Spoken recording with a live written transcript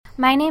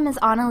My name is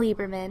Anna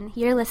Lieberman.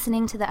 You're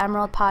listening to the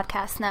Emerald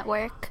Podcast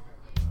Network.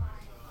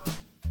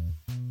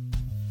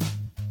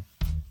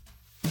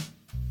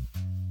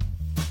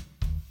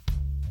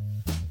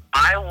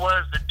 I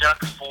was the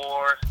duck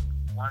for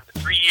 1 to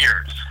 3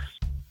 years.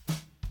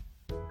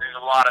 There's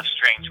a lot of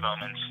strange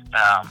moments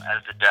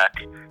as the duck.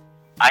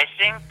 I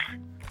think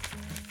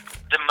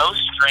the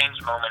most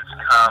strange moments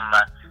come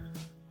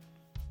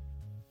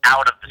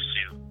out of the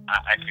suit,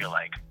 I feel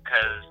like,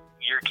 because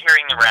you're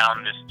carrying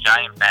around this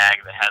giant bag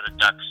that has a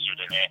duck suit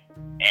in it,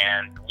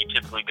 and we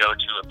typically go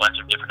to a bunch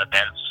of different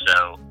events,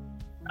 so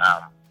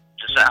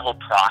just that whole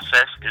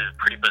process is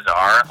pretty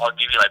bizarre. I'll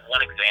give you like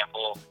one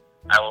example.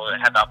 I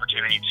had the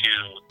opportunity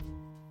to,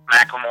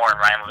 Macklemore and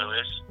Ryan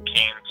Lewis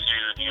came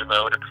to the U of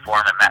O to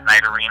perform at Matt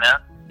Knight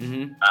Arena,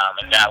 and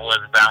that was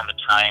around the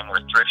time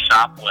where Thrift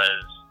Shop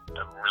was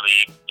a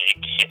really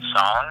big hit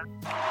song.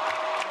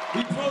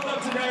 We pulled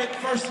up today.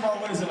 First of all,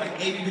 what is it,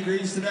 like 80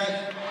 degrees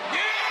today?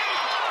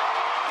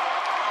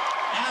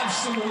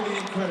 Absolutely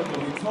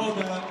incredible. We pulled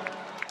up.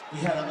 We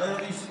had an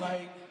early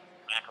flight.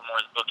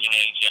 Macklemore's booking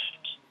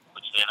agent,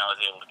 which then I was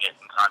able to get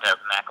in contact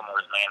with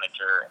Macklemore's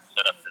manager and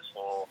set up this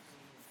whole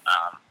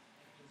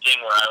thing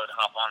where I would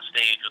hop on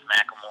stage with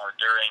Macklemore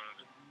during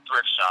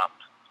Thrift Shop.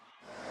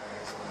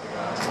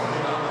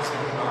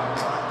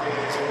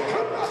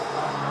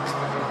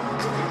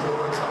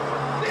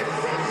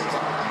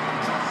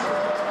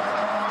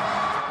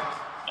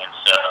 And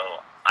so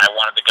I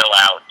wanted to go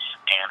out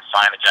and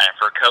find a giant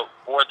fur coat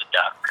for the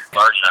duck,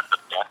 large enough for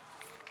the duck.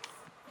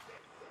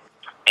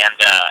 And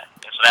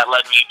so that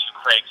led me to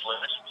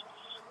Craigslist,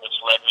 which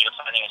led me to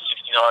finding a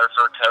 $60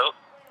 fur coat,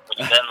 which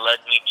then led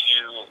me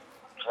to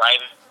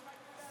driving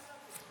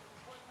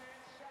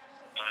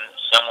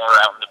somewhere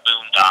out in the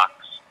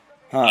boondocks.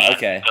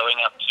 And going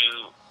up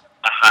to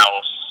a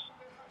house,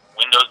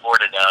 windows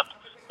boarded up,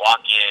 walk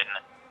in,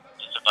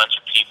 just a bunch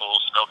of people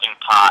smoking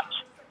pot,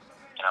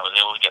 and I was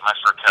able to get my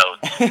fur coat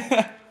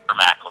for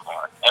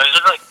Macklemore. And it was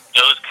just like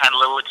those kind of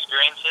little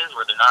experiences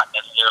where they're not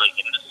necessarily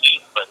in the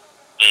suit, but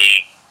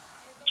they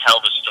tell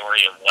the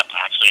story of what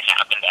actually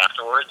happened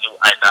afterwards.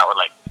 I thought were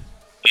like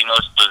the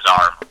most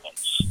bizarre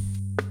moments.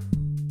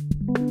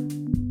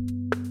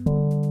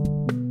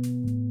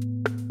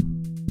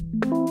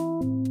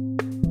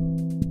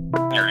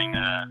 During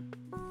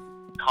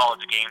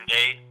college game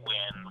day,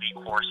 when Lee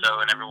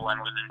Corso and everyone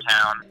was in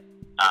town,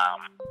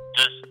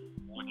 just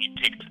when he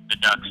picked the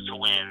Ducks to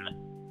win,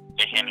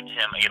 they handed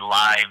him a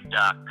live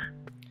duck,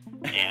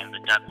 and the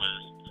duck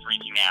was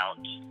freaking out,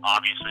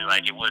 obviously,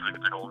 like it would when a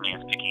good old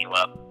man's picking you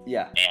up.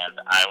 Yeah. And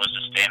I was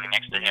just standing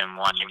next to him,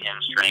 watching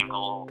him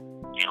strangle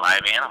a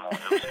live animal.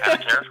 It was kind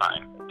of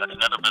terrifying. That's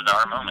another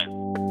bizarre moment.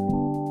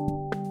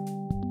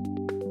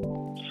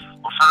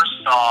 Well,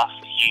 first off,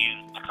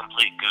 he's a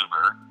complete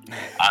goober.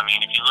 I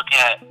mean, if you look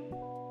at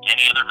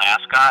any other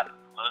mascot,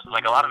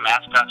 like a lot of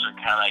mascots are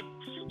kind of like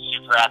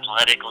super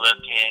athletic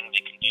looking.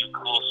 They can do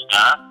cool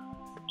stuff.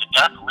 The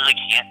duck really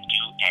can't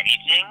do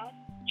anything.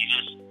 He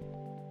just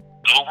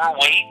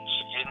overweight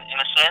in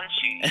a sense.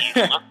 He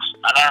looks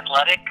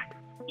unathletic.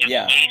 His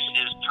face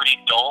is pretty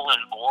dull and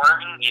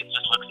boring. It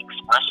just looks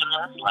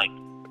expressionless. Like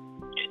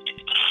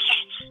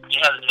he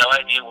has no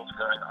idea what's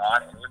going on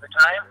any of the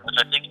time, which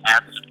I think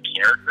adds to the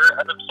character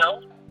of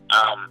himself.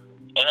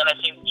 And then I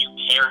think you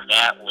pair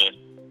that with,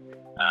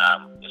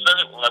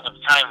 especially like at the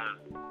time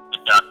the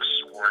Ducks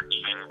were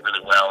doing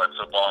really well in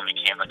football and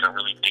became like a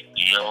really big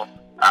deal.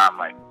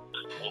 Like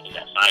what was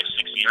that, 5-6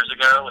 years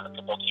ago when the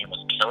football team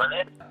was killing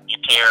it. You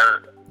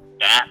pair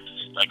that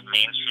like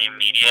mainstream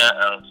media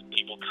of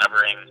people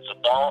covering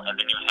football, and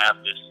then you have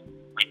this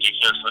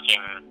ridiculous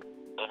looking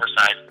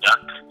oversized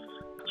duck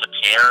to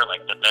pair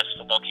like the best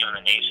football team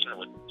in the nation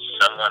with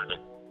someone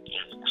that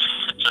is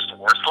just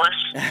worthless.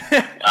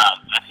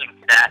 I think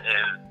that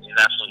is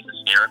absolutely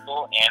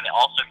hysterical, and it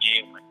also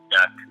gave the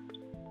duck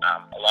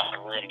a lot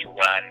of room to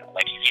run.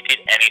 Like if he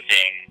did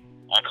anything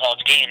on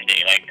college game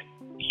day, like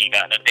he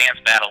got in a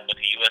dance battle with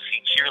a USC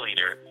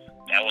cheerleader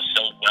that was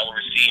so well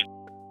received.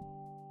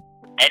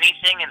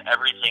 Anything and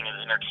everything is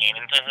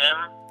entertaining to him.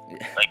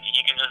 Like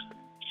he can just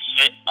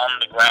sit on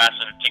the grass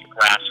and pick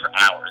grass for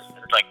hours.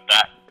 It's like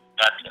that's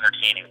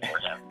entertaining for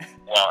him.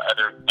 While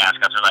other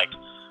mascots are like,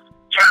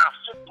 yeah,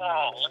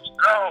 football, let's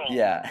go.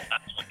 Yeah.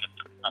 That's what gets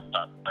pumped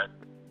up. But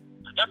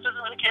the duck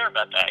doesn't really care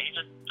about that. He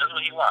just does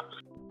what he wants.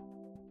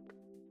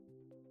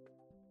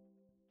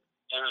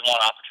 There was a lot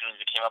of opportunities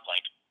that came up,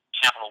 like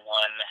Capital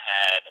One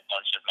had a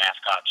bunch of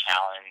mascot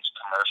challenge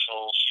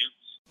commercial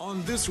shoots.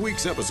 On this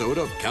week's episode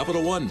of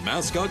Capital One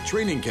Mascot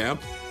Training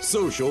Camp,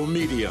 social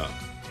media.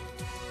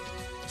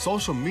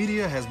 Social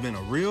media has been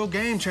a real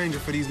game changer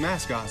for these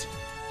mascots.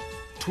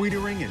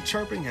 Tweetering and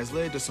chirping has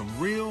led to some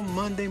real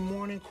Monday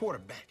morning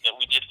quarterback. That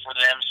we did for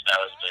them, so that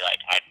was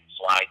like I'd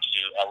fly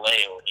to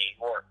LA or New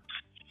York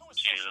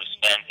to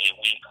spend a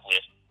week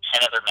with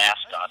 10 other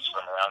mascots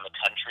from around the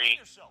country,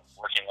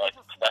 working with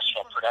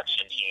professional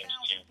production teams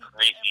to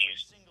create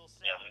these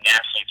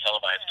nationally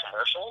televised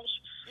commercials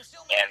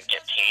and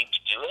get paid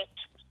to do it.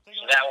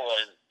 So that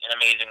was an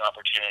amazing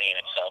opportunity in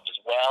itself as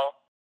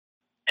well.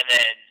 And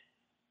then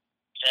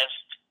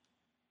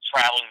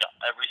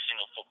every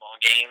single football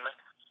game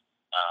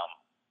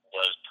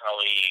was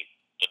probably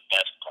the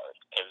best part.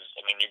 Because,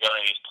 I mean, you're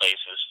going to these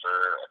places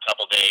for a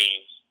couple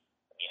days,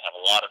 and you have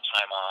a lot of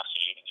time off, so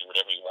you can do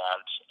whatever you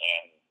want,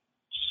 and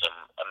some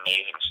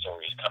amazing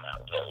stories come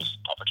out of those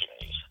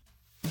opportunities.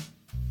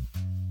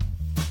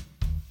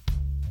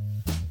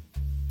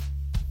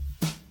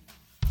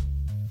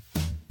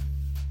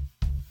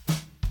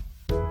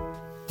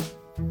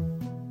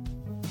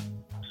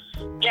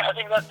 Yeah, I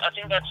think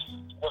that's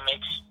what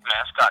makes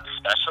mascots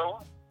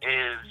special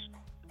is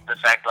the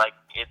fact like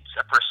it's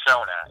a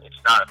persona.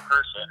 It's not a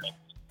person.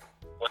 It's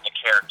what the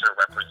character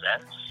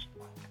represents,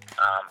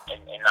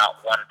 and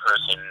not one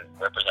person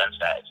represents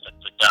that. It's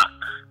the duck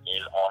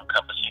is all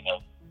encompassing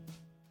of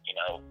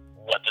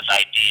what this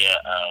idea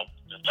of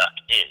the duck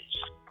is.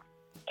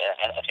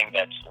 And I think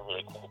that's a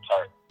really cool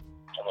part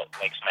of what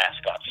makes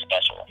mascots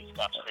special. It's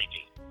not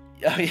creepy.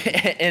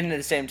 And at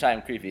the same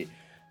time creepy.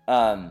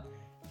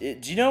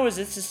 Do you know, is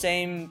this the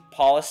same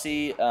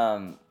policy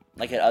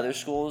like at other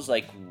schools?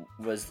 Like,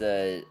 was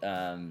the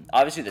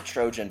obviously the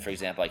Trojan, for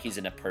example, like he's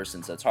in a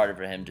person, so it's harder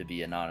for him to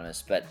be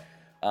anonymous. But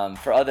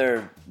for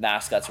other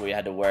mascots where you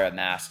had to wear a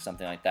mask,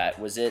 something like that,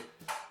 was it?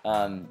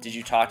 Did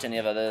you talk to any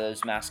of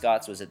those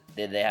mascots?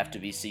 Did they have to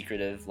be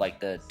secretive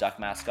like the duck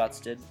mascots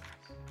did?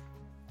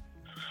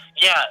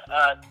 Yeah,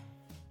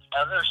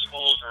 other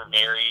schools were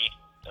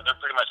they're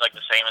pretty much like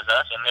the same as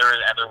us, and there were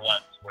other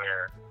ones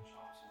where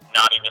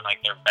not even like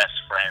their best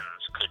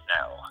friends could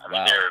know. I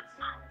mean, they're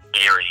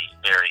very,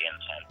 very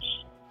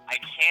intense.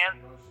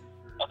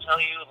 I'll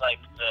tell you,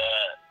 like,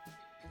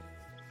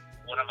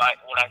 what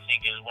I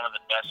think is one of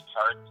the best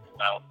parts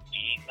about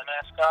being the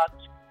mascot.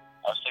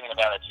 I was thinking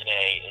about it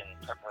today in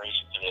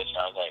preparation for this, and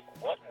I was like,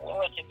 what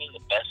do I think is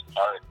the best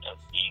part of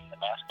being the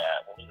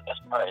mascot? What was the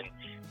best part? And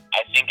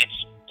I think it's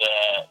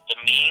the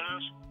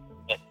memes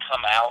that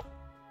come out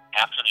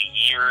after the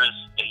years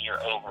that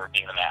you're over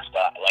being the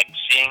mascot. Like,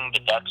 seeing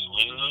the Ducks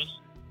lose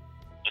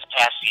this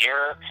past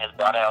year has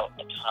brought out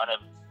a ton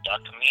of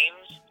duck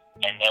memes,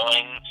 and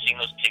seeing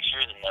those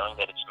pictures and knowing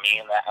that it's me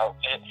in that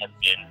outfit has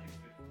been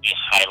the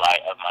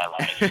highlight of my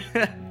life.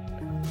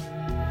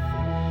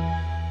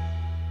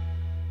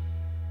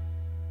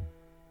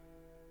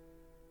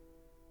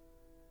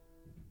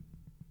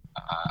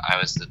 I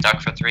was the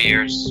Duck for 3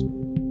 years.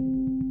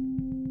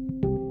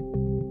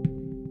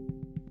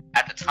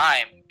 At the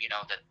time,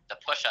 the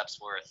push-ups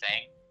were a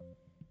thing,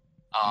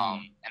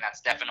 and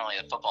that's definitely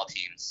the football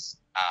team's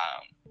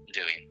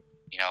doing.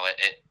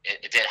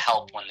 It did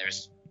help when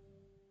there's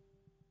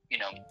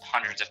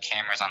hundreds of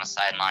cameras on a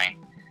sideline.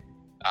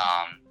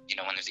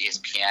 When there's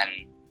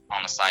ESPN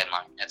on the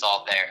sideline, it's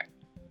all there.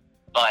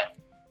 But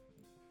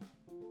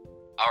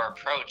our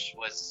approach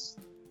was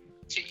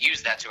to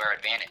use that to our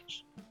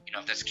advantage.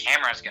 If this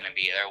camera is going to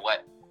be there,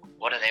 what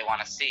do they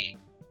want to see?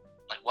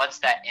 Like, what's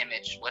that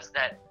image? What's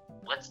that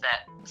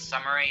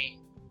summary?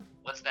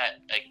 What's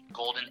that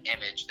golden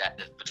image that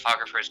the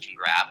photographers can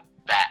grab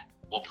that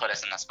will put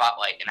us in the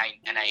spotlight? And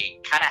I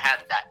kind of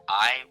had that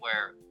eye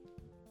where,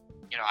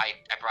 I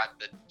brought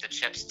the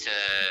chips to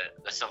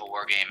the Civil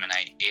War game, and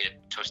I ate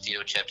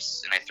Tostito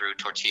chips, and I threw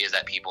tortillas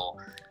at people.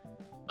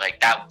 Like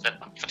that, the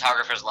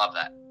photographers love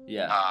that.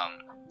 Yeah.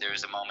 There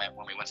was a moment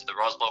when we went to the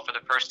Rose Bowl for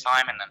the first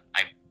time, and then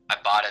I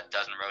bought a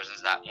dozen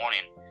roses that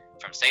morning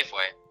from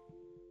Safeway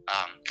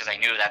because I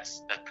knew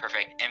that's the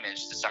perfect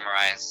image to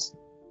summarize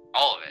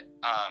all of it.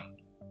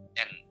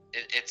 And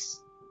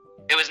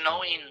it was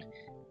knowing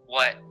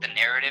what the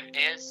narrative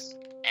is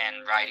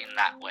and riding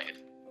that wave.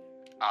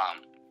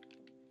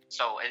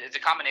 So it's a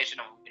combination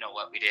of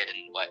what we did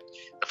and what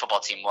the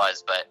football team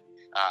was, but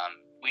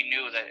we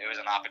knew that it was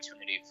an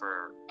opportunity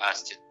for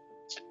us to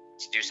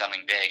do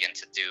something big and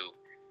to do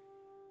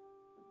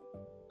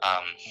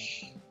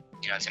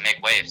to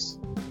make waves.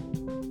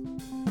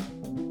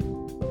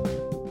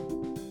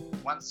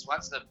 Once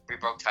we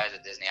broke ties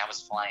with Disney, I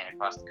was flying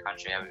across the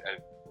country.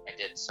 I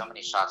did so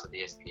many shots with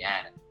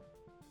ESPN,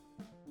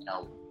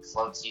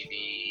 Flow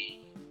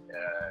TV,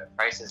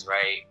 Price is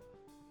Right,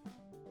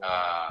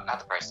 not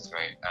The Price is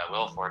Right,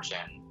 Wheel of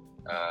Fortune,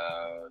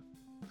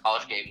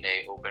 College Game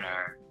Day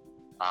opener,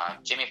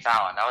 Jimmy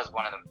Fallon. That was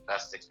one of the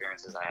best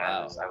experiences I had.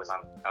 Wow. I was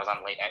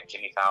on late night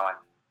Jimmy Fallon.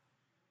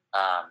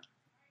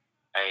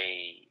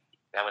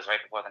 That was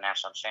right before the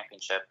national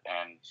championship,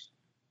 and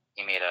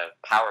he made a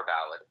power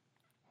ballad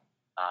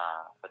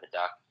for the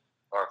Duck,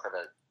 or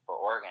for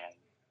Oregon.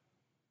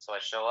 So I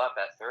show up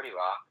at 30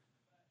 Rock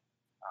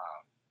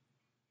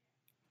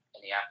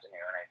in the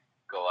afternoon. I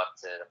go up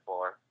to the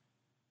floor,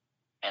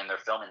 and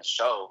they're filming the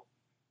show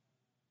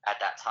at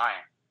that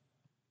time.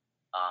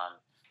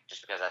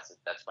 Just because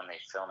that's when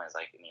they film, is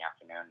like in the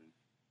afternoon.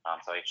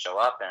 So I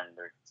show up, and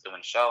they're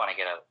doing the show, and I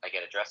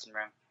get a dressing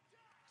room.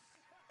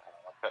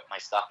 I put my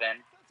stuff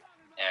in.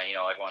 And,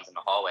 everyone's in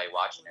the hallway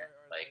watching it.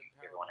 Like,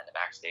 everyone in the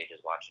backstage is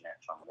watching it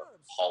from the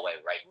hallway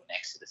right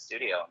next to the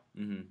studio.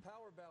 Mm-hmm.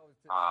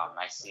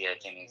 I see a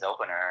Jimmy's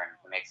opener, and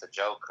he makes a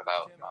joke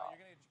about,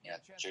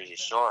 Jersey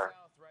Shore.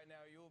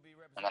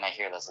 And then I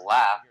hear this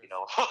laugh, and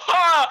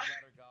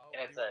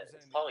it's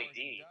Pauly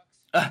D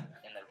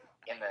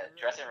in in the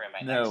dressing room.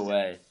 No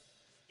way.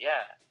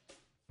 Yeah.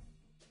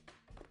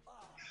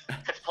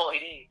 It's Paulie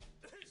D.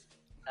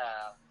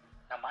 Now,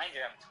 mind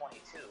you, I'm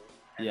 22.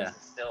 And Yeah. This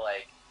is still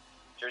like,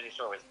 Jersey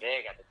Shore was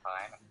big at the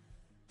time.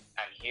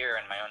 I'm here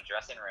in my own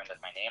dressing room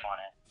with my name on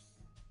it.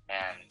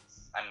 And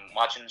I'm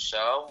watching the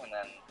show, and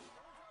then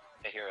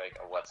I hear like,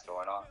 oh, what's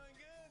going on?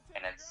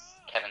 And it's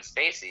Kevin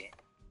Spacey.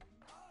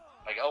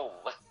 Like, oh,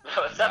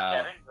 what's up, Wow.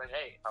 Kevin? He's like,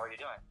 hey, how are you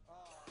doing?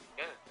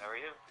 Good. How are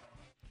you?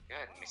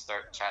 Good. And we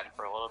start chatting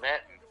for a little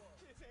bit. And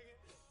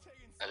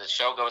as the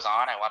show goes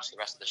on, I watch the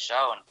rest of the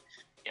show, and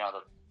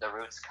the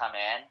Roots come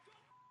in.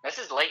 This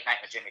is late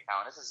night with Jimmy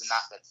Fallon. This is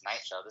not the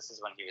Tonight Show. This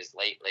is when he was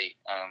late.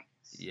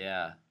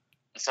 Yeah.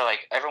 And so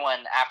like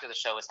everyone after the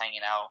show was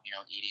hanging out,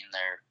 eating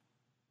their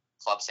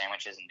club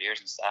sandwiches and beers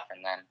and stuff,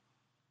 and then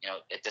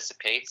it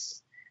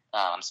dissipates.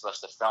 I'm supposed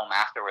to film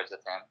afterwards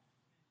with him,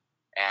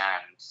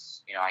 and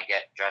I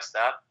get dressed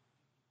up.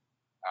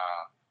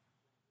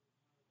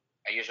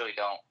 I usually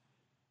don't.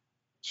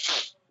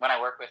 When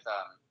I work with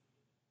talent,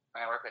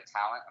 when I work with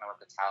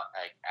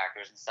like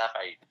actors and stuff,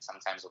 I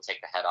sometimes will take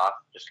the head off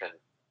just because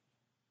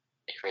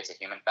it creates a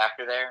human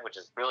factor there, which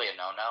is really a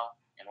no-no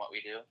in what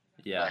we do.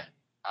 Yeah.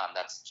 But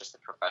that's just the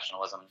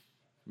professionalism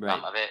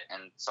Right. of it.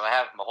 And so I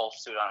have my whole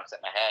suit on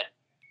except my head.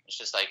 It's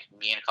just like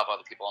me and a couple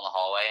other people in the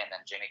hallway, and then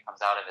Jimmy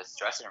comes out of his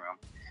dressing room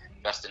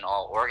dressed in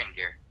all Oregon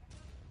gear.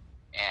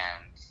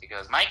 And he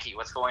goes, Mikey,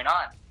 what's going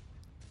on?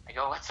 I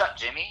go, what's up,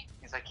 Jimmy?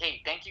 He's like,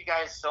 hey, thank you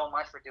guys so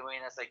much for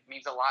doing this. Like, it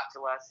means a lot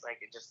to us.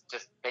 Like, it just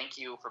thank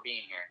you for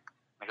being here.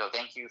 I go,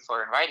 thank you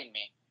for inviting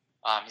me.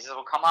 He says,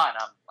 well, come on,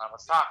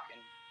 let's talk.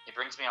 And he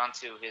brings me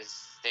onto his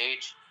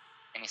stage,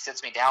 and he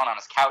sits me down on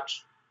his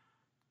couch.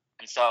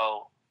 And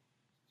so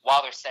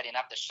while they're setting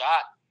up the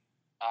shot,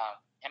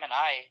 him and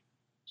I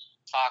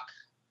talk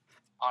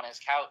on his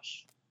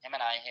couch.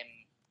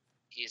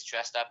 He's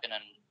dressed up in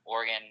an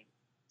Oregon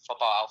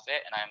football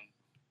outfit, and I'm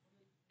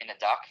in a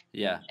duck.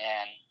 Yeah.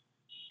 And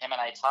him and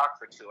I talk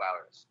for 2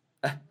 hours.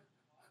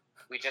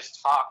 We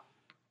just talk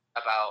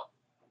about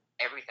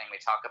everything. We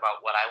talk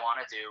about what I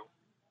want to do,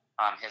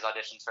 his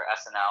auditions for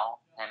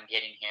SNL, him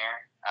getting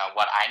here,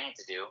 what I need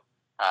to do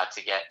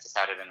to get to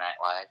Saturday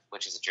Night Live,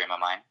 which is a dream of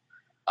mine.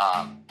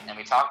 And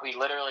we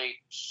literally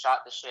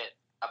shot the shit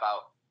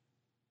about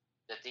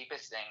the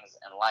deepest things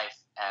in life,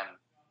 and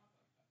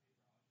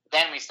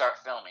then we start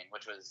filming,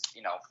 which was,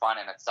 fun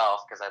in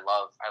itself, because I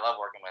love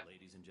working with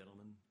Ladies and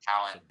gentlemen,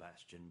 talent.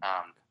 Sebastian.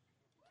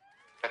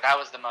 But that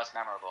was the most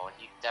memorable.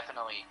 He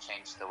definitely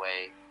changed the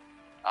way.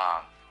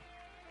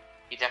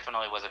 He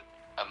definitely was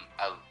a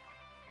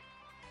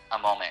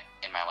moment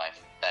in my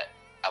life that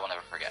I will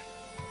never forget.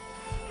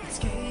 It's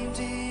game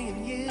day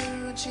in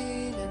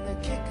Eugene, and the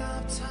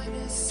kickoff time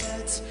is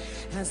set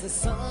as the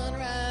sun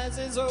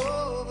rises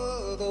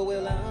over the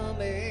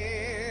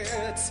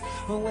Willamettes,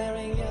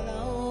 wearing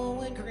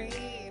yellow and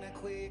green. A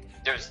quick.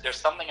 There's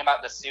something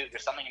about the suit.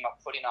 There's something about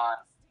putting on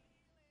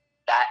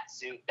that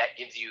suit that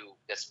gives you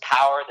this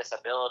power, this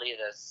ability,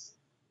 this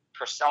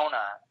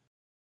persona.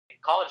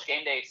 College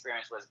game day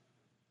experience was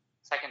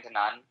second to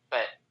none,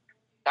 but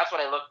that's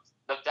what I looked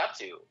up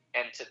to,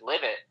 and to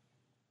live it,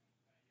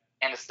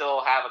 and to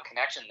still have a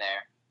connection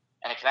there,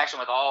 and a connection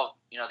with all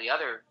the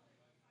other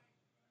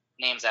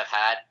names I've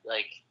had.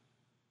 Like,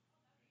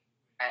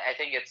 I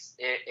think it's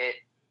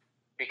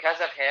because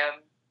of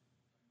him,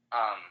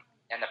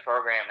 and the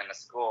program and the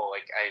school.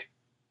 Like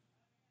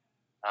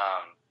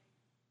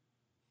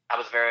I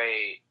was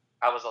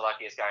the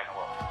luckiest guy in the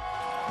world.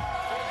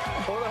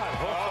 Hold on.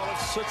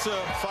 Let's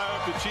fire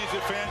up the Cheez It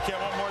fan cam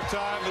one more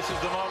time. This is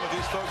the moment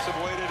these folks have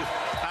waited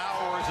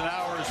hours and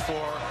hours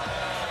for.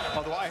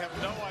 Although I have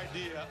no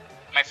idea.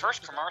 My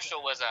first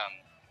commercial was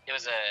it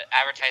was an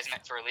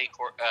advertisement for Lee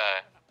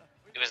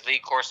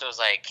Corso's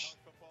like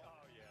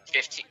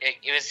 15.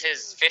 It was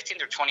his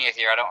 15th or 20th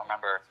year, I don't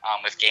remember.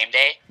 With Game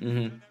Day.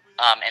 Mm-hmm.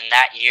 And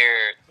that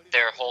year,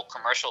 their whole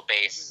commercial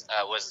base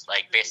was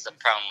like based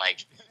upon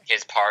like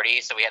his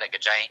party. So we had like a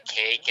giant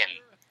cake, and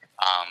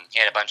he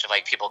had a bunch of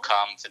like people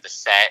come to the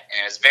set,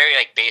 and it was very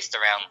like based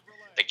around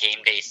the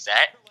Game Day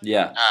set.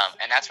 Yeah.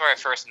 And that's where I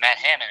first met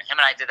him, and him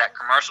and I did that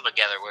commercial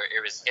together where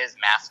it was his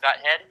mascot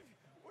head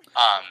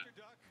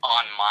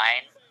on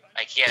mine.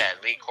 Like he had a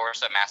Lee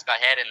Corso mascot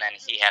head, and then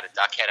he had a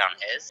duck head on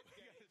his.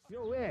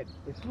 Yo, Ed,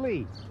 it's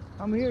Lee.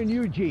 I'm here in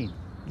Eugene.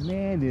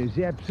 Man, it is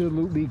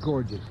absolutely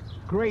gorgeous.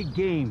 Great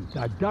game.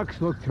 The Ducks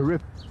look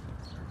terrific.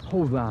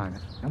 Hold on.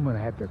 I'm going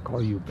to have to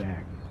call you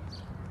back.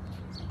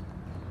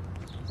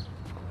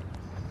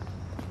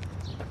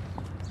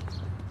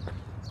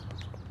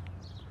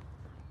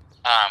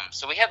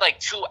 So we had like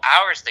 2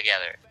 hours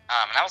together.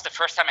 And that was the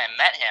first time I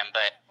met him,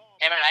 but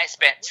him and I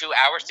spent 2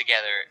 hours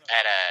together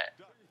at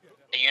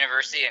a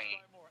university, and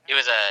it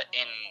was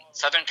in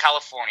Southern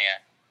California.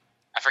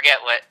 I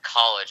forget what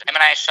college. Him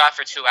and I shot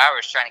for 2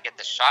 hours trying to get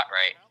the shot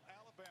right.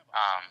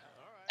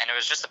 And it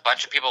was just a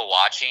bunch of people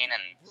watching,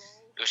 and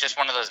it was just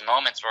one of those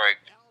moments where,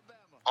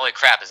 holy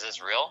crap, is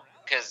this real?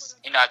 Because,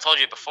 I've told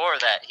you before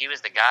that he was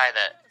the guy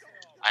that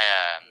I,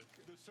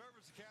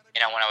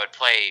 when I would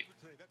play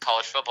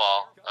college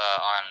football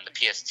on the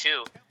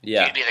PS2.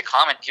 Yeah. He would be the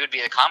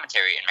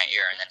commentary in my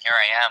ear, and then here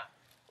I am,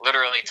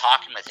 literally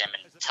talking with him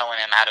and telling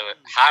him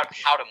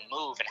how to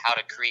move and how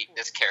to create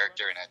this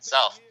character in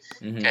itself.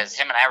 Because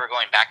him and I were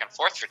going back and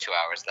forth for 2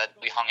 hours. That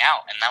we hung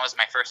out, and that was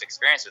my first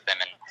experience with him.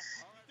 And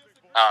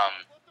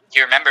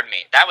he remembered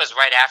me. That was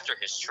right after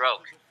his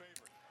stroke.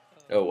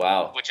 Oh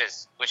wow. Which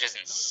is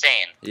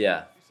insane.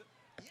 Yeah.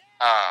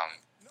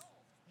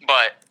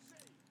 But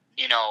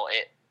you know,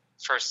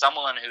 for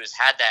someone who's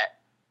had that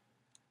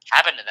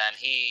happen to them,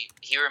 he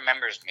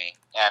remembers me,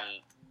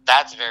 and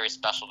that's very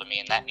special to me,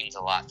 and that means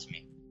a lot to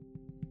me.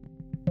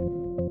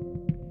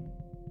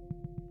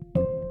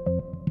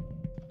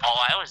 All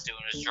I was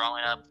doing was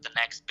drawing up the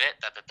next bit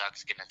that the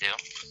Duck's gonna do.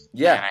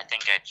 Yeah. And I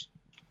think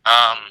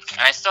and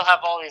I still have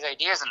all these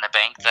ideas in the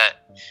bank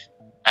that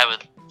I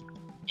would,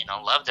 you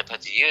know, love to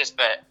put to use,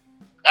 but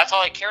that's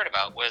all I cared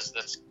about was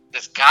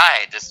this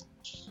guy, this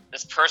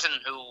person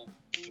who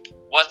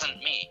wasn't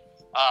me.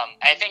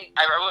 I think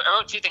I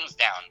wrote two things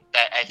down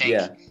that I think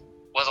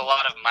was a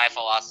lot of my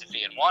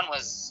philosophy, and one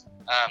was,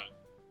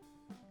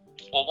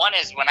 one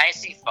is when I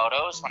see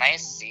photos, when I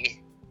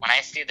see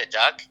the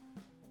Duck,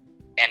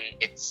 and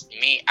it's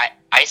me,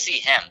 I see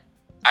him.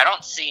 I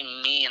don't see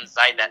me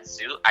inside that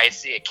suit. I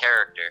see a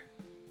character.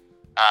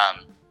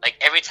 Like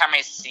every time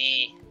I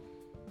see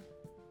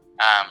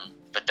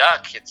the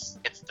Duck, it's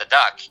the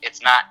Duck.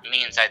 It's not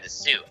me inside the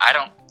suit.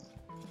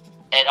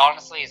 It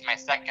honestly is my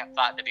second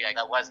thought to be like,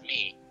 that was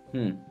me.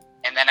 And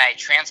then I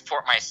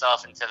transport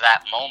myself into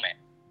that moment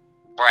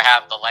where I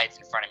have the lights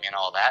in front of me and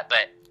all that.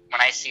 But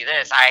when I see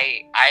this,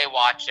 I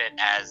watch it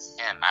as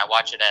him. I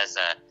watch it as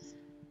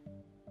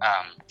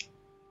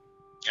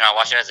I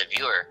watch it as a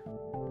viewer.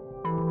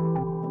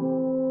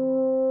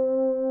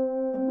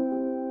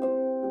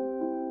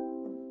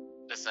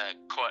 This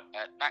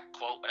not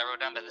quote what I wrote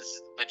down, but this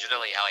is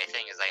literally how I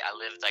think. Is like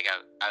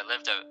I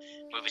lived a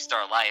movie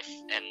star life,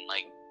 and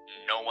like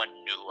no one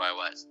knew who I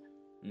was.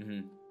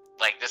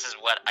 Like this is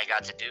what I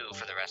got to do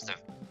for the rest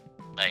of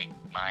like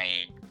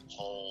my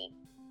whole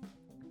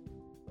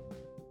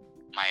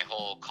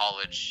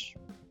college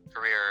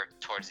career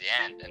towards the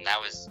end, and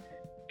it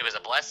was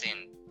a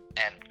blessing,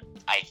 and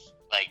I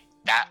like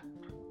that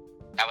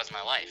was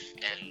my life,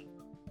 and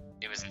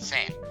it was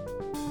insane.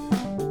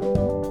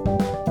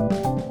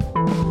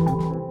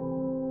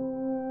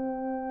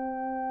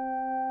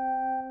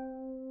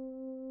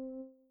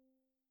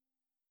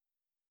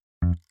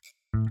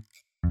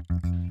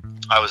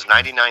 I was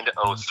 99 to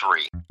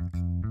 03.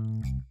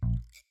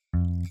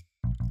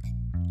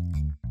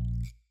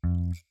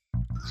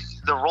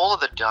 The role of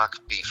the Duck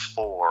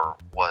before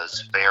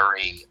was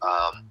very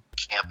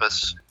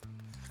campus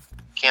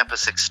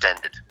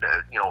extended.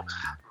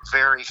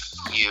 Very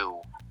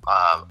few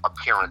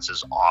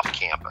appearances off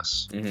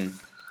campus.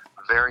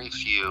 Very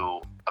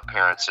few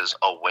appearances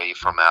away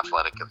from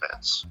athletic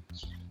events.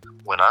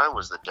 When I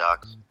was the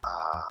Duck,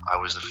 I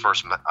was the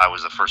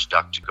first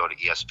Duck to go to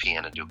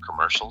ESPN and do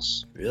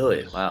commercials.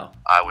 Really? Wow.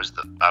 I was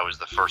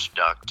the first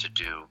Duck to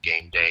do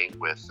game day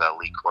with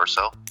Lee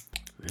Corso.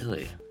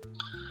 Really?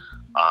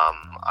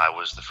 I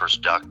was the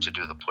first Duck to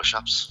do the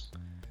push-ups.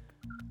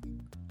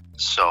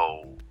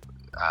 So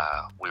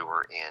we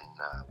were in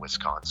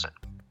Wisconsin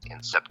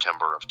in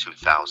September of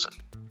 2000.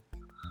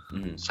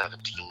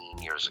 17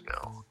 years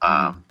ago.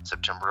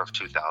 September of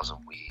 2000,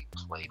 we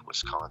played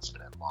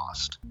Wisconsin and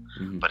lost.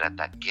 But at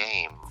that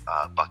game,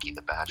 Bucky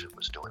the Badger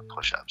was doing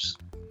push-ups.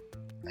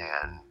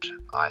 And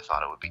I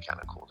thought it would be kind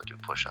of cool to do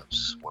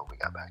push-ups when we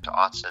got back to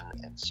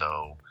Autzen. And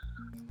so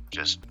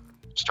just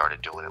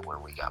started doing it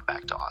when we got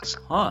back to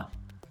Autzen. Huh.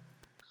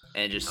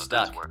 And it just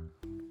stuck.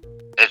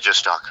 It just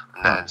stuck.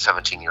 And then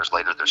 17 years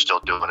later, they're still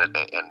doing it.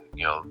 And,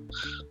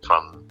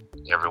 from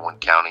everyone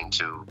counting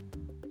to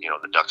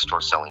the Duck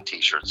store selling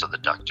T-shirts of the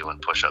Duck doing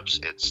push-ups.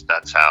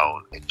 That's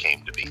how it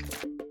came to be.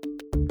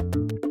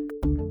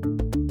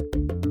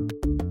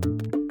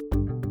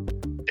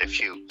 If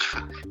you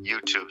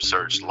YouTube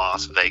search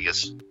Las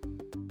Vegas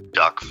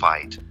Duck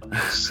fight,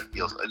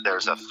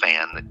 there's a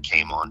fan that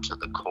came onto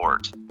the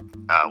court.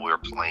 We were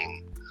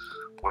playing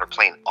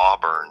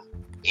Auburn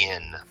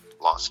in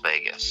Las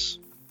Vegas,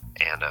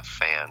 and a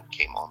fan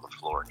came on the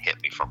floor and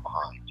hit me from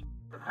behind.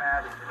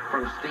 Pass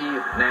from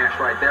Steve Nash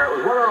right there. It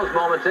was one of those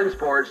moments in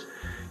sports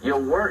you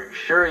weren't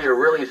sure you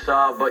really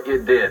saw, but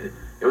you did.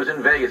 It was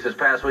in Vegas this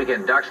past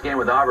weekend, Ducks game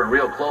with Auburn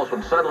real close,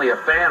 when suddenly a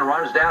fan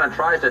runs down and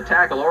tries to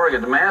tackle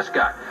Oregon's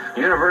mascot.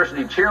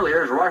 University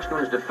cheerleaders rushed to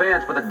his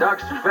defense, but the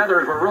Ducks'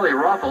 feathers were really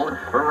ruffled,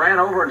 but ran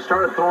over and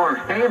started throwing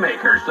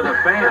haymakers to the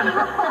fan.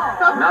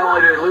 Not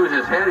only did he lose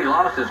his head, he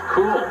lost his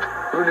cool.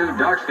 Who knew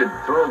Ducks could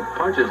throw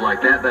punches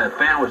like that? The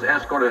fan was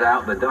escorted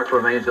out, and the Ducks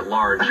remains at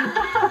large.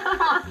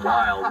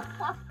 Wild.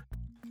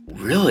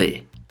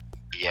 Really?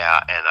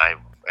 Yeah,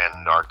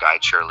 and our guy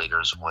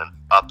cheerleaders went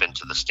up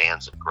into the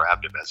stands and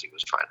grabbed him as he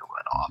was trying to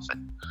run off,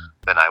 and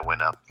then I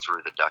went up,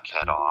 threw the Duck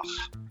head off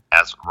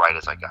right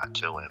as I got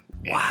to him.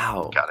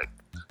 Wow.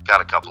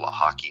 Got a couple of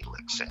hockey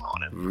licks in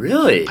on him.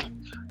 Really?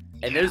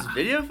 And there's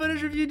video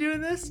footage of you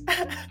doing this?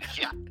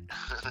 Yeah.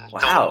 Wow.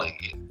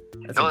 Totally.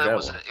 That's No,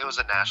 incredible. it was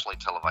a nationally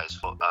televised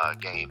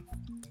game.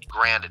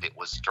 Granted, it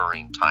was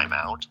during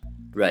timeout,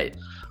 Right.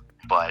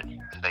 but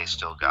they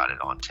still got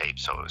it on tape,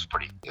 so it was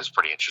pretty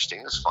interesting.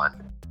 It was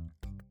fun.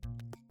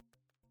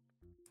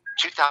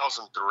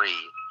 2003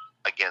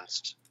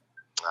 against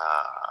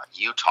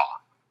Utah,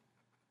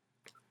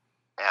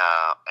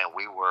 and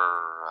we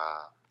were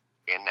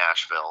in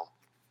Nashville,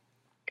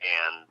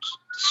 and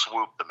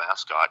Swoop, the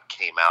mascot,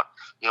 came out.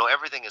 You know,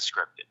 everything is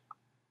scripted.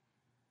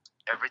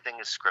 Everything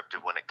is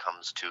scripted when it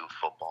comes to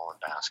football and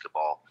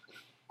basketball.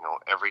 You know,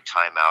 every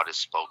timeout is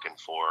spoken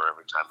for.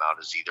 Every timeout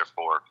is either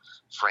for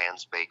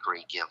Fran's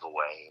Bakery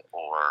giveaway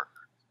or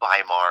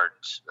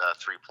Weimart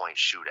 3-point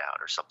shootout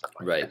or something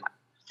like that.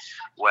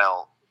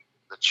 Well,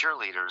 the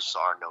cheerleaders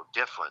are no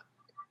different.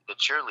 The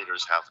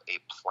cheerleaders have a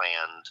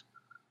planned,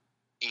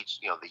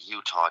 the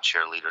Utah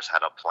cheerleaders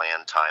had a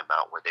planned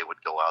timeout where they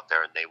would go out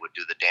there and they would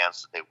do the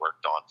dance that they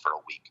worked on for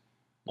a week.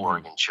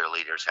 Oregon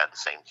cheerleaders had the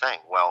same thing.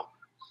 Well,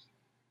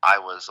 I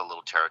was a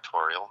little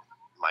territorial.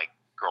 My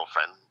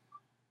girlfriend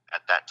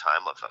at that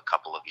time of a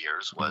couple of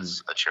years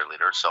was a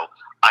cheerleader, so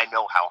I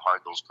know how hard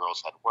those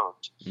girls had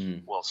worked.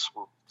 Well,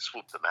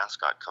 Swoop the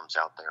mascot comes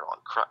out there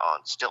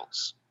on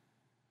stilts,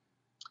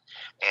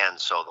 and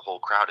so the whole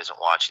crowd isn't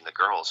watching the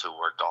girls who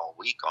worked all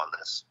week on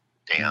this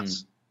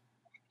dance.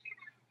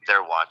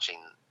 They're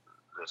watching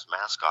this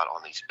mascot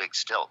on these big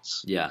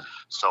stilts. Yeah.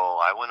 So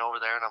I went over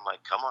there and I'm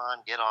like, come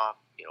on, get off,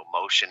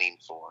 motioning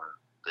for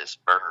this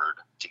bird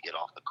to get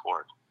off the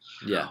court.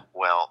 Yeah.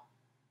 Well,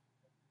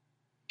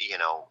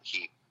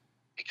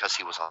 because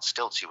he was on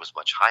stilts, he was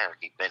much higher.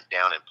 He bent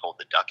down and pulled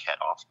the duck head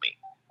off me.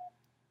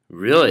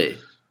 Really?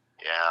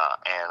 Yeah,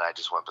 and I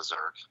just went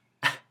berserk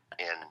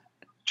in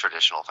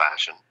traditional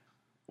fashion.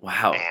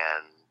 Wow.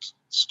 And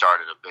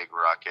started a big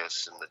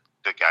ruckus, and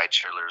the guy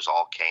cheerleaders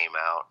all came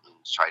out and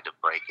tried to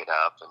break it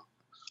up. And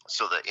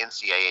so the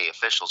NCAA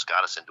officials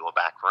got us into a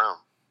back room,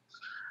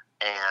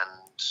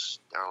 and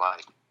they're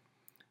like,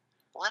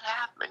 "What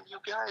happened, you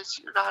guys?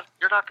 You're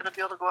not going to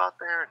be able to go out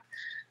there." And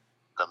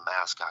the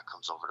mascot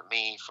comes over to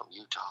me from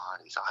Utah,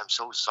 and he's, "I'm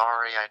so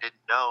sorry, I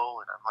didn't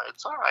know." And I'm like,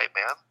 "It's all right,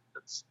 man.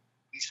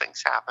 These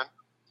things happen."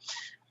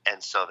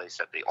 And so they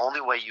said, the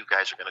only way you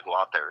guys are going to go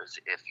out there is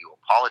if you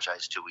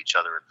apologize to each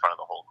other in front of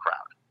the whole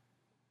crowd.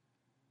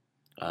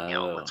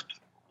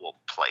 We'll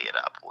play it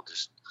up. We'll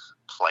just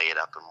play it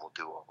up and we'll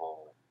do a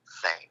whole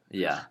thing.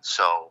 Yeah.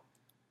 So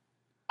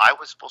I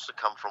was supposed to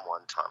come from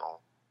one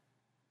tunnel.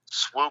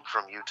 Swoop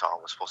from Utah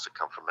was supposed to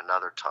come from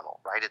another tunnel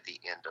right at the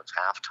end of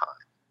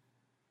halftime.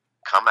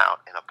 Come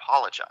out and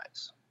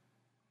apologize.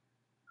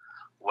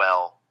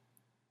 Well,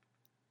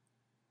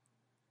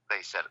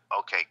 they said,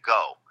 "Okay,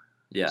 go."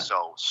 Yeah.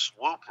 So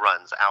Swoop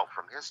runs out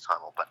from his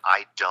tunnel, but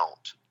I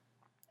don't.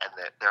 And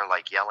they're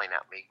like yelling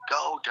at me,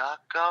 "Go,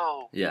 Duck,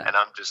 go." Yeah. And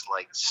I'm just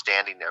like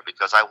standing there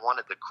because I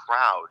wanted the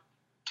crowd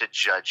to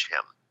judge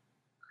him.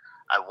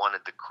 I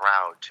wanted the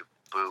crowd to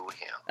boo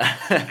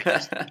him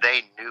because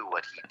they knew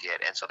what he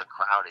did. And so the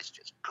crowd is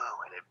just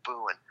booing and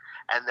booing.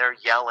 And they're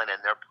yelling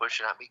and they're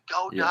pushing at me,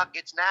 "Go, Duck,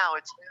 it's now,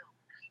 it's now."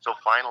 So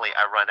finally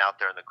I run out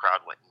there and the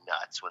crowd went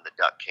nuts when the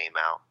duck came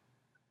out.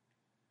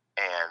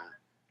 And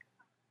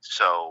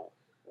so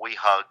we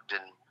hugged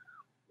and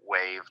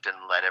waved and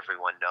let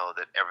everyone know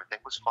that everything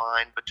was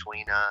fine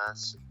between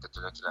us.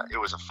 It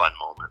was a fun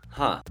moment.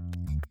 Huh.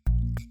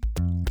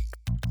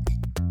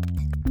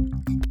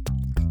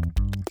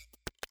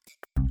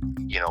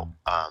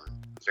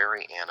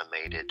 Very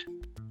animated,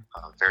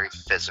 very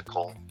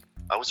physical.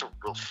 I was a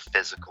real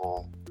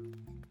physical,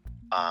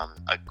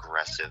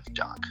 aggressive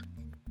duck.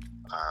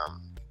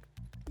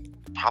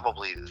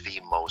 Probably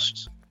the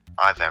most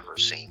I've ever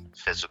seen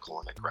physical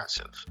and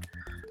aggressive.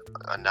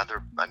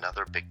 Another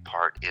big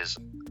part is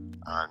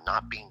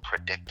not being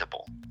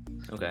predictable.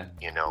 Okay.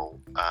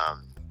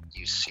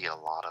 You see a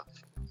lot of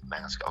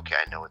masks. Okay,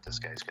 I know what this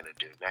guy's going to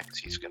do next.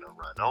 He's going to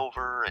run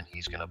over and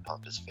he's going to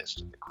pump his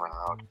fist at the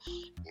crowd.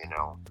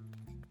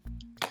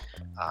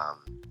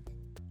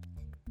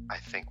 I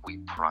think we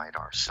pride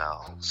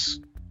ourselves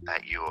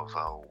at U of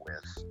O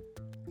with,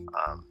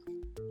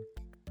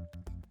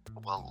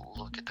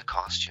 look at the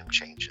costume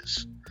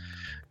changes.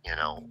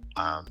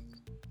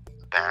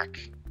 Back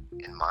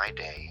in my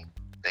day,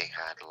 they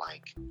had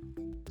like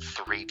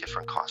 3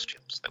 different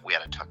costumes. That we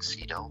had a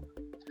tuxedo,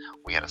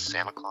 we had a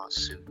Santa Claus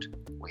suit,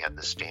 we had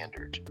the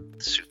standard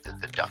suit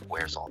that the duck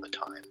wears all the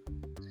time.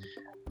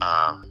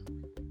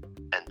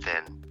 And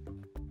then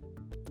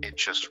it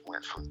just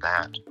went from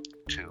that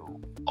to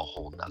a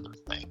whole nother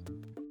thing.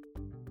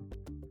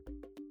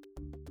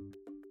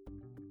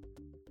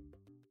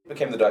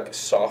 Became the duck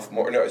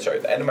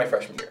the end of my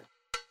freshman year.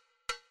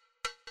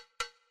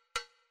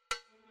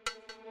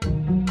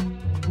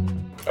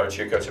 Our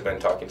cheer coach had been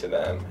talking to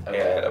them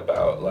and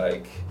about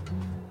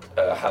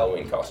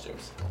Halloween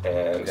costumes,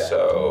 and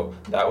so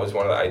that was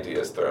one of the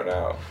ideas thrown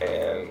out.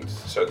 And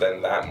so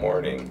then that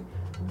morning,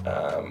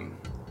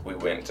 we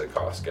went to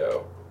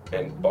Costco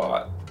and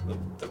bought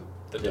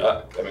the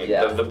duck. I mean,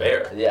 the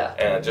bear. Yeah.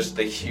 And just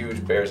the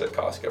huge bears at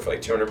Costco for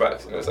like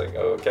 $200, and it was like,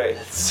 okay.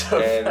 That's so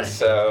and funny.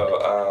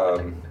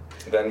 so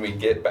then we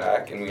get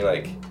back and we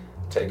like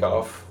take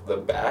off the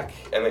back,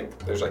 and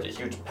like there's like a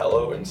huge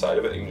pillow inside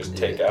of it that you can just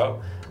take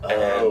out. And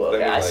okay.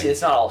 then I see.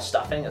 It's not all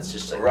stuffing. It's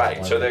just like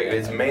right. So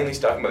it's mainly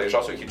stuffing, but there's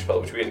also a huge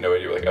pillow, which we had no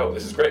idea. We're like, oh,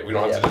 this is great. We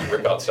don't have to just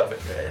rip out stuffing.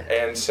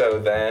 And so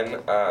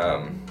then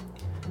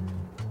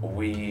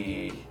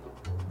we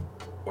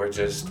were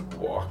just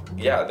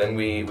then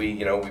we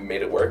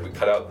made it work. We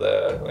cut out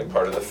the like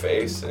part of the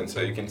face, and so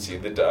you can see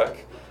the duck.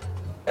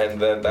 And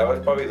then that was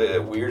probably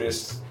the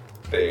weirdest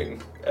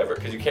thing ever,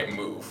 because you can't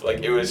move. Like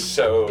it was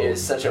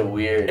such a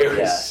weird. It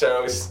was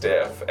so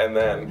stiff. And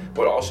then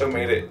what also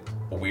made it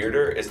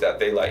weirder is that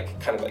they like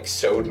kind of like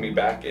sewed me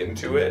back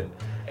into it.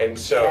 And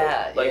so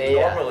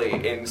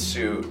normally in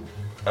suit,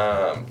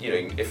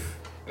 if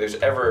there's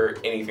ever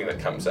anything that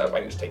comes up,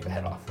 I can just take the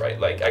head off, right?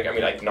 Like I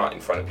mean, like not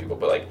in front of people,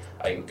 but like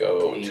I can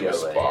go to a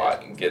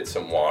spot and get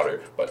some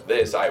water. But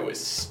this, I was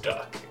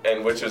stuck,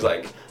 and which was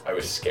like I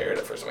was scared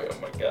at first. I'm like, oh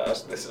my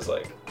gosh, this is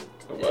like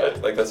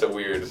what? Like that's a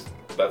weird.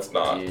 That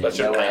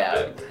shouldn't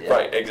happen.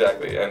 Right,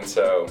 exactly. And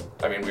so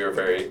I mean, we were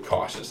very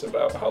cautious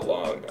about how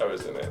long I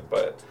was in it,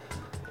 but.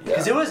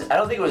 Because I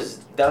don't think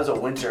that was a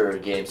winter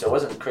game, so it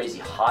wasn't crazy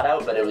hot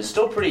out, but it was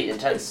still pretty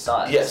intense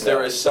sun. Yes, there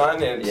was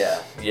sun and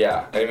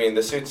I mean,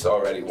 the suit's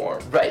already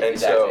warm. Right, and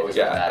exactly.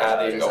 so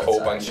adding a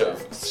whole bunch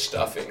of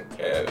stuffing,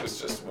 and it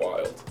was just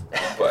wild.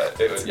 But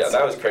it was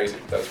that was crazy.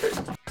 That was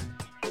crazy.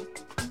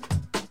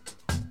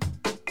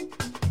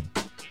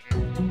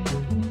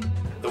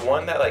 The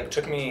one that like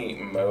took me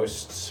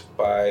most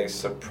by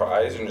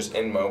surprise and just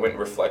in moment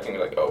reflecting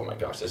like, oh my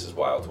gosh, this is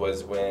wild,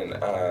 was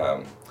when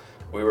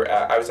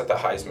I was at the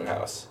Heisman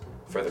House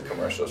for the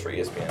commercials for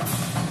ESPN.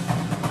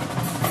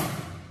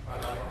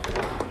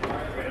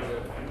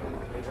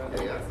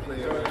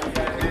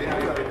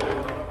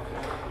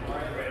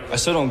 I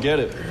still don't get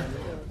it.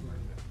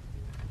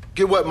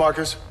 Get what,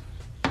 Marcus?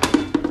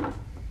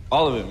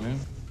 All of it, man.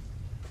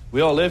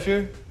 We all live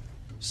here?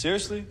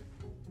 Seriously?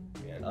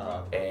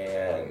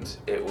 And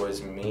it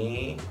was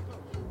me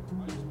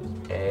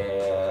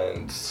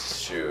and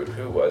shoot,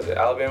 who was it?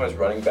 Alabama's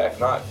running back,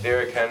 not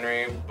Derrick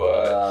Henry,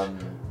 but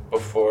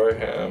before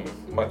him,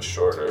 much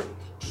shorter.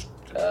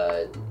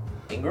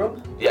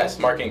 Ingram? Yes,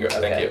 Mark Ingram.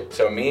 Okay. Thank you.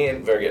 So me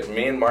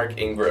and Mark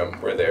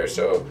Ingram were there.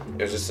 So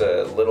it was just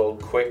a little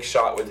quick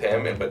shot with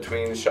him, and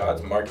between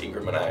shots, Mark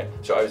Ingram and I.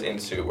 So I was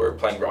into. We're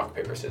playing rock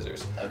paper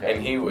scissors, and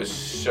he was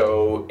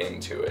so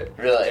into it.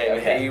 Really?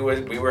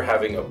 And we were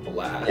having a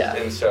blast. Yeah.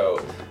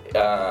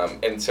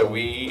 And so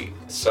we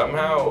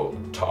somehow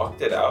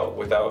talked it out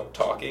without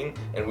talking,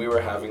 and we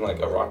were having like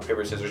a rock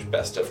paper scissors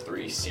best of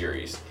 3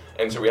 series.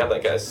 And so we had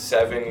like a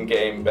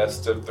 7-game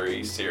best of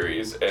 3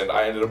 series, and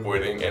I ended up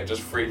winning and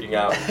just freaking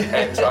out.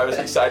 And so I was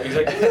excited. He's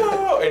like,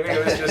 no! And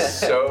it was just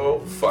so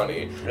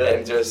funny. Really?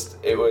 And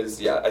it was,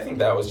 I think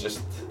that was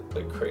just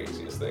the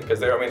craziest thing. Because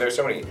there are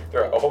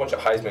a whole bunch of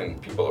Heisman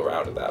people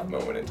around at that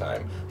moment in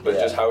time. But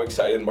just how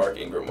excited Mark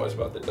Ingram was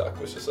about the duck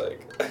was just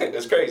like,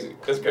 it's crazy.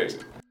 It's crazy.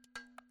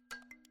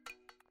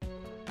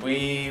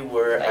 We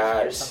were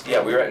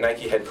at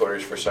Nike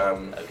headquarters for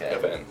some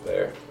event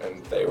there,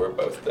 and they were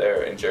both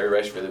there, and Jerry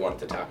Rice really wanted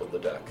to tackle the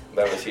duck.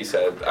 He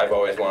said, I've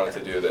always wanted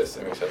to do this,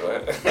 and we said,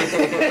 what?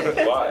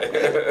 Why?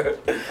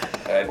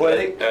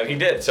 and he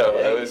did, so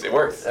it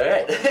worked. All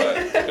right.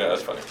 But,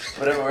 that's funny.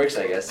 Whatever works,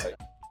 I guess.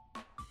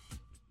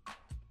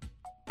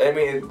 I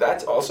mean,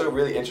 that's also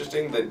really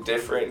interesting, the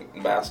different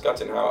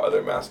mascots and how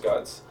other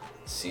mascots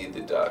see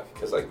the duck,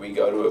 because like we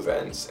go to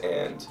events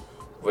and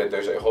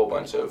there's a whole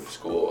bunch of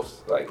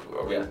schools,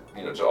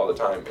 just all the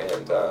time,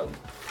 and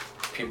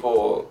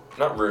people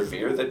not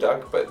revere the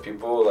duck, but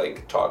people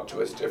like talk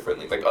to us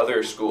differently. Like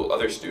other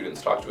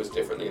students talk to us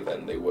differently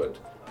than they would,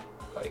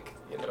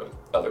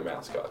 other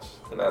mascots,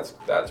 and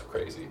that's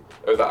crazy.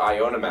 Or the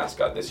Iona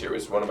mascot this year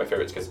was one of my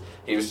favorites because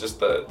he was just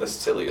the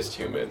silliest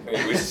human.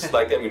 He was just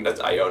like, that's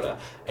Iona,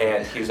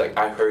 and he was like,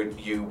 I heard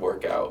you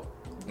work out.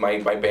 My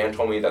band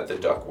told me that the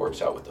duck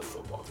works out with the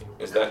football team.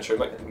 Is that true?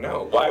 I'm like,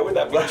 no. Why would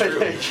that be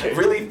true?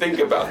 Really think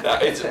about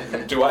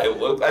that. Do I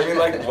look? I mean,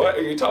 like, what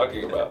are you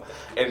talking about?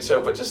 And so,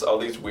 but just all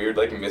these weird,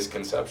 like,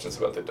 misconceptions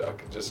about the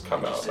duck just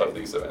come out of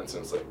these events,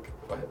 and it's like,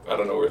 what? I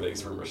don't know where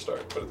these rumors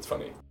start, but it's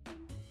funny.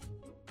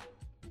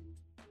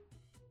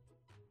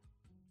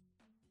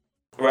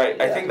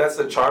 Right, I think that's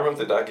the charm of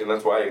the duck, and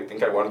that's why I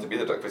think I wanted to be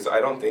the duck, because I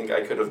don't think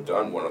I could have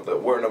done one of the,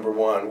 we're number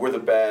one, we're the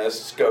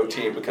best, go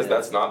team, because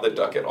that's not the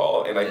duck at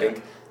all, and I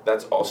think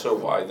that's also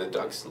why the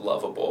duck's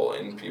lovable,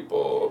 and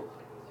people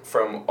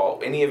from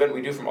any event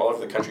we do from all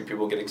over the country,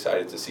 people get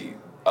excited to see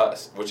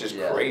us, which is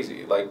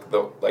crazy. Like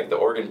the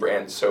Oregon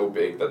brand's so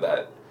big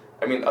that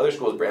I mean, other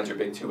schools' brands are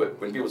big too, but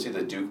when people see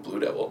the Duke Blue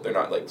Devil, they're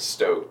not like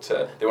stoked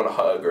they want a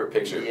hug or a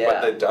picture,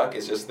 but the duck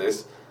is just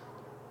this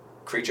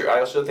creature. I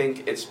also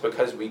think it's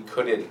because we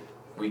couldn't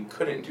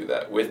do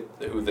that with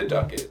who the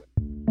duck is.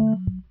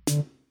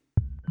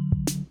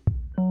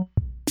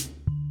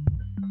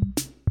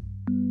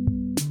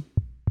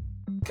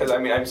 Because I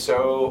mean, I'm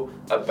so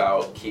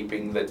about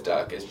keeping the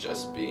duck as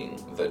just being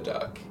the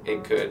duck.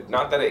 It could,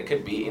 not that it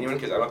could be anyone,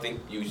 because I don't think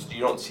you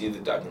don't see the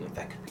duck and like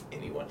that could be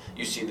anyone.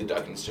 You see the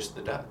duck and it's just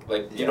the duck.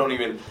 Like, you don't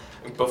even,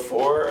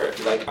 before,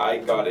 like, I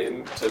got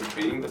into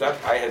being the duck,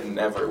 I had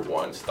never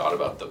once thought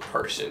about the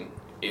person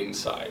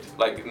inside.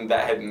 Like,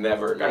 that had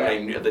never, I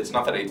mean, it's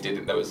not that I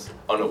didn't, that was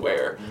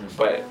unaware,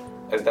 but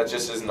that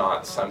just is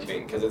not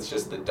something, because it's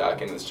just the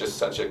duck and it's just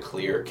such a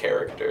clear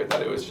character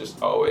that it was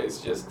just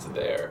always just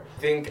there.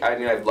 I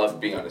mean, I've loved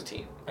being on a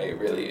team. It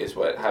really is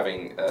what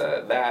having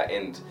that,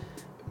 and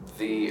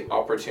the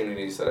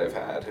opportunities that I've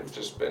had have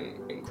just been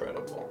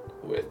incredible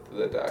with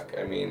the duck.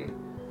 I mean,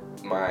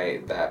 my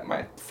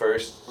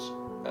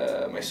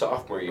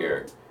sophomore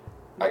year,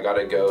 I got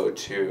to go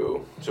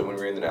to, so when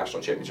we were in the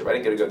national championship, I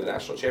didn't get to go to the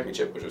national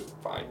championship, which was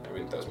fine. I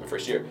mean, that was my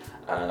first year.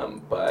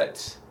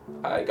 But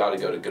I got to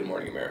go to Good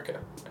Morning America.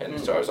 And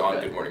so I was on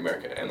Good Morning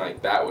America. And,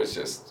 like, that was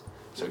just,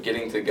 so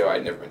getting to go,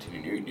 I'd never been to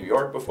New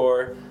York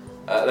before.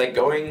 Like,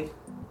 going,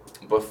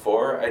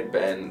 before I'd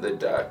been the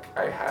duck,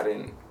 I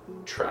hadn't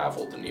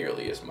traveled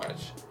nearly as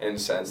much. And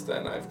since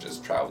then, I've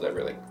just traveled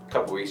like, a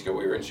couple weeks ago,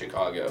 we were in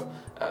Chicago.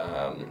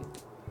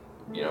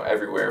 You know,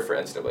 everywhere for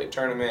NCAA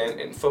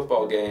tournament and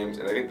football games,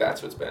 and I think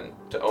that's what's been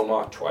to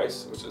Omaha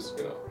twice, which is,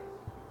 you know,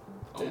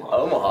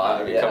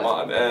 Omaha. I mean, come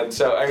on. And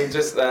so, I mean,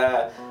 just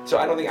so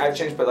I don't think I've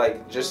changed, but,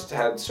 like, just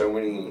had so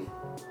many,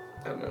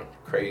 I don't know,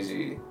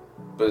 crazy,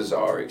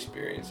 bizarre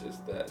experiences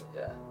that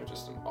are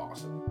just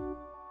awesome.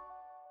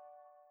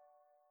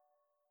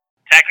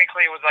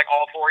 Technically, it was like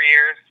all 4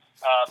 years,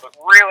 but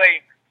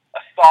really a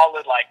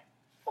solid, like,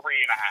 3.5.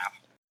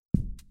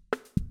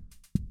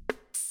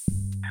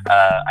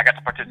 I got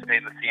to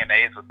participate in the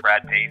CMAs with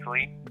Brad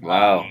Paisley.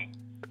 Wow.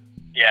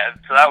 Yeah,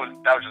 so that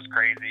was just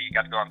crazy. You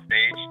got to go on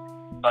stage,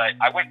 but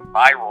I went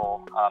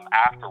viral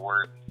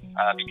afterwards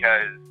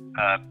because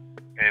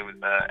it was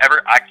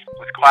I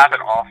was clapping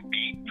off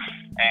beat,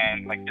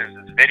 and like there's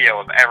this video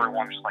of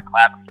everyone just like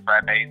clapping for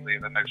Brad Paisley,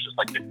 and then there's just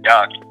like the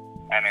duck,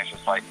 and it's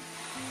just like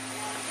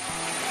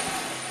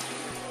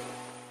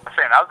I'm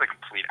saying that was a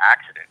complete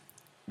accident.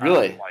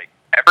 Really?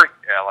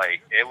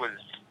 It was.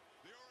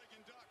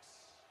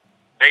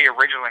 They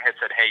originally had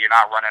said, hey, you're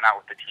not running out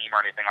with the team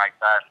or anything like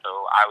that,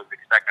 so I was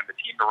expecting the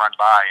team to run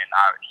by, and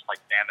I would just, like,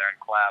 stand there and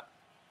clap.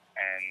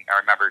 And I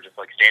remember just,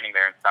 like, standing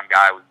there, and some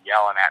guy was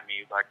yelling at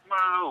me. He's like,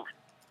 move!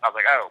 I was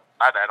like, oh,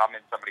 my bad, I'm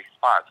in somebody's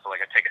spot. So,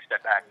 like, I take a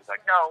step back, and he's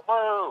like, no,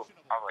 move!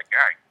 I was like,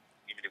 all right,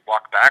 you need me to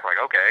walk back? Like,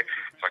 okay.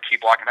 So I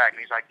keep walking back, and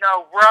he's like,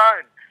 no,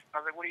 run!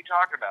 I was like, what are you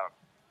talking about?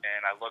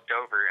 And I looked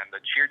over, and the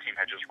cheer team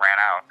had just ran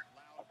out.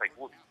 I was like,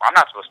 well, I'm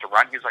not supposed to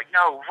run. He was like,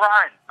 no,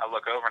 run. I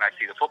look over and I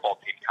see the football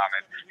team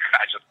coming.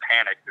 I just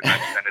panicked and I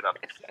just ended up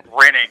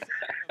running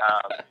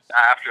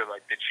after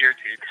like the cheer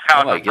team.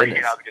 I was afraid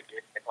I was going to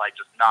get like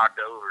just knocked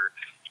over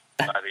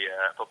by the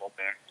football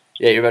team.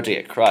 Yeah, you're about to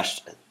get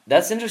crushed.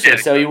 That's interesting.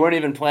 So you weren't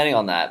even planning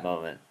on that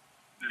moment.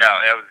 No,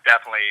 it was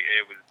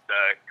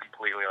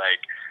completely like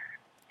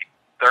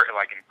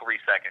in 3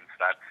 seconds.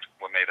 That's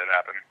what made it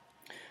happen.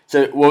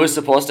 So what was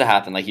supposed to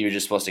happen? Like you were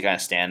just supposed to kind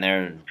of stand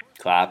there and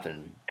clap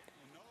and.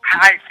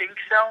 I think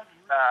so,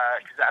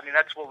 because I mean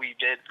that's what we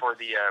did for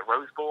the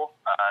Rose Bowl.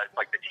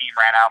 Like the team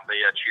ran out,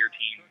 the cheer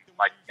team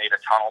like made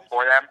a tunnel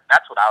for them.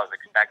 That's what I was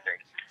expecting,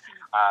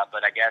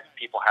 but I guess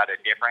people had a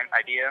different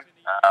idea,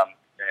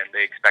 and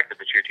they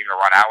expected the cheer team to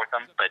run out with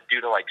them. But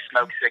due to like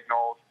smoke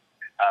signals,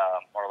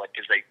 or like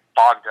because they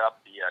fogged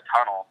up the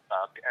tunnel,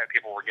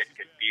 people were getting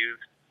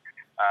confused.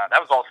 That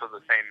was also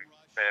the same.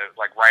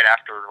 Like right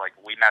after like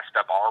we messed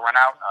up our run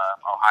out,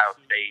 Ohio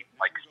State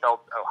like spelled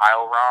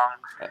Ohio wrong.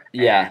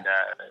 Yeah. And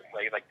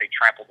like they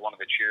trampled one of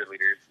the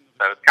cheerleaders.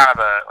 So it's kind of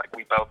like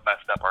we both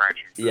messed up our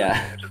entrance.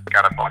 Yeah. Which is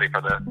kind of funny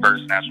for the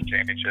first national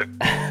championship.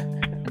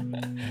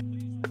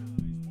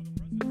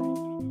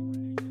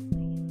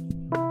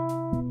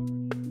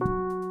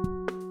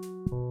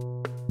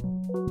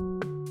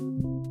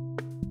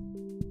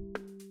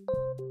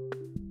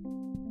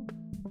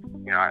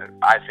 You know,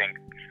 I think.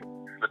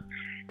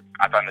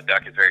 I find the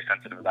duck is very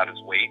sensitive about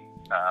his weight,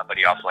 but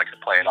he also likes to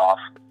play it off.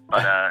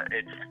 But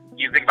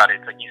you think about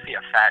it, it's like you see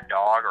a fat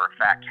dog or a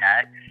fat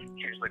cat,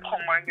 you're just like, oh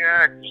my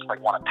god, you just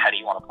like want to pet it,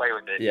 you want to play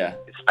with it. Yeah.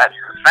 It's fat,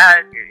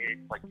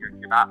 it's like you're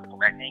not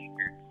threatening,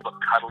 you look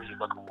cuddly, you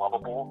look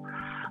lovable,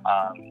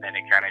 and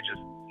it kind of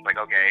just like,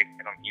 okay,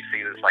 you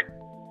see this like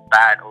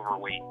fat,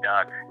 overweight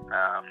duck,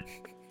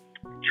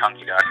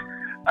 chunky duck,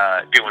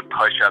 doing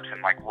push-ups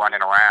and like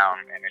running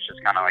around, and it's just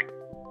kind of like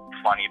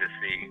funny to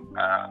see.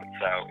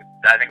 So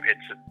I think it's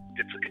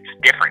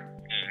different.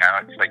 You know,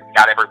 it's like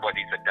not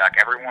everybody's a duck.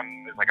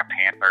 Everyone is like a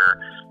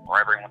panther,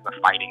 or everyone's a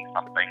fighting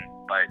something.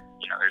 But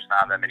you know, there's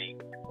not that many.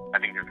 I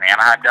think there's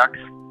Anaheim ducks,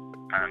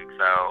 and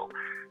so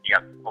you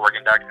got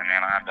Oregon ducks and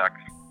Anaheim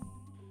ducks.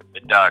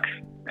 The ducks,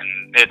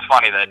 and it's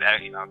funny that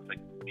you know, it's like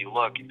you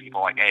look and people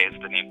are like, hey, is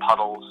the name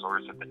Puddles or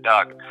is it the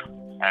duck?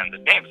 And the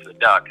name for the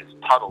duck is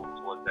Puddles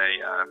was a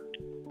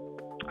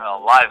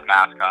live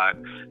mascot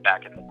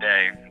back in the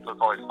day. So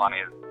it's always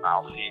funny.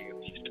 I'll see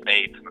these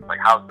debates, and it's like,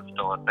 how is this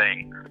still a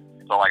thing?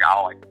 So like,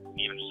 I'll like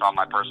even just on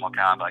my personal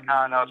account, be like,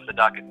 oh no, it's the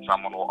duck, and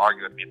someone will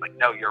argue with me. It's like,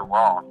 no, you're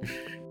wrong.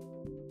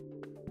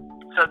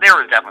 So there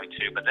was definitely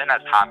two, but then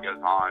as time goes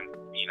on,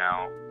 you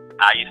know,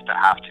 I used to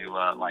have to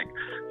like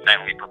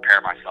mentally prepare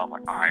myself.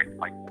 Like, all right,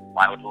 like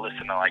I would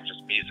listen to like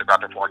just music right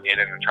before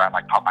getting and try and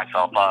like pump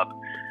myself up.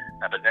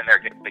 But then there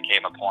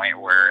became a point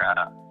where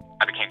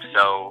I became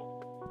so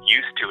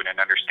used to it and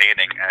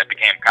understanding, and it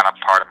became kind of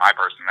part of my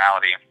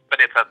personality.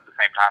 But it's at the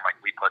same time like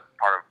we put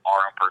part of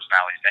our own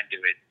personalities into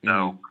it.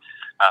 So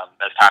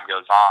as time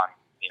goes on,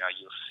 you know,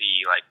 you'll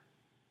see like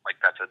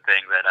that's a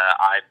thing that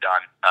I've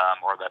done,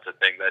 or that's a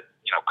thing that,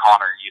 you know,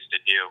 Connor used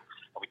to do,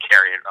 and we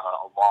carry it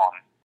along.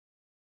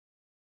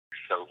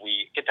 So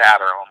we get to add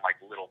our own like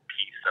little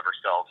piece of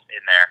ourselves in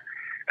there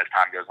as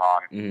time goes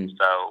on.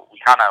 So we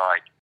kind of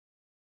like,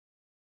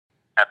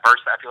 at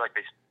first I feel like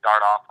they start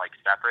off like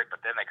separate,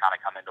 but then they kind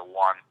of come into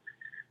one,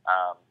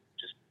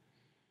 just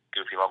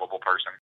goofy, lovable person.